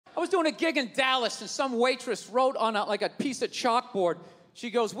was doing a gig in Dallas, and some waitress wrote on like a piece of chalkboard. She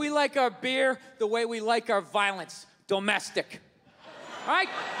goes, "We like our beer the way we like our violence, domestic." All right?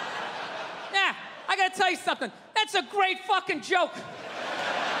 Yeah, I gotta tell you something. That's a great fucking joke.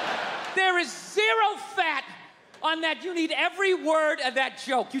 There is zero fat on that. You need every word of that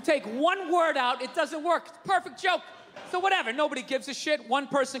joke. You take one word out, it doesn't work. It's a perfect joke. So whatever, nobody gives a shit. One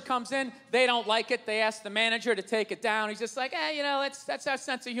person comes in, they don't like it. They ask the manager to take it down. He's just like, hey, you know, that's our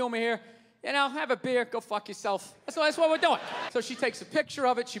sense of humor here. You know, have a beer, go fuck yourself. That's what we're doing. So she takes a picture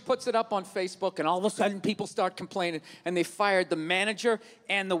of it, she puts it up on Facebook, and all of a sudden people start complaining, and they fired the manager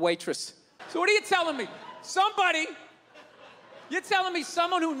and the waitress. So what are you telling me? You're telling me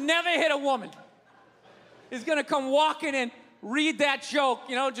someone who never hit a woman is gonna come walking in, read that joke,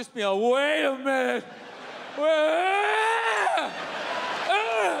 you know, just be like, wait a minute. Wait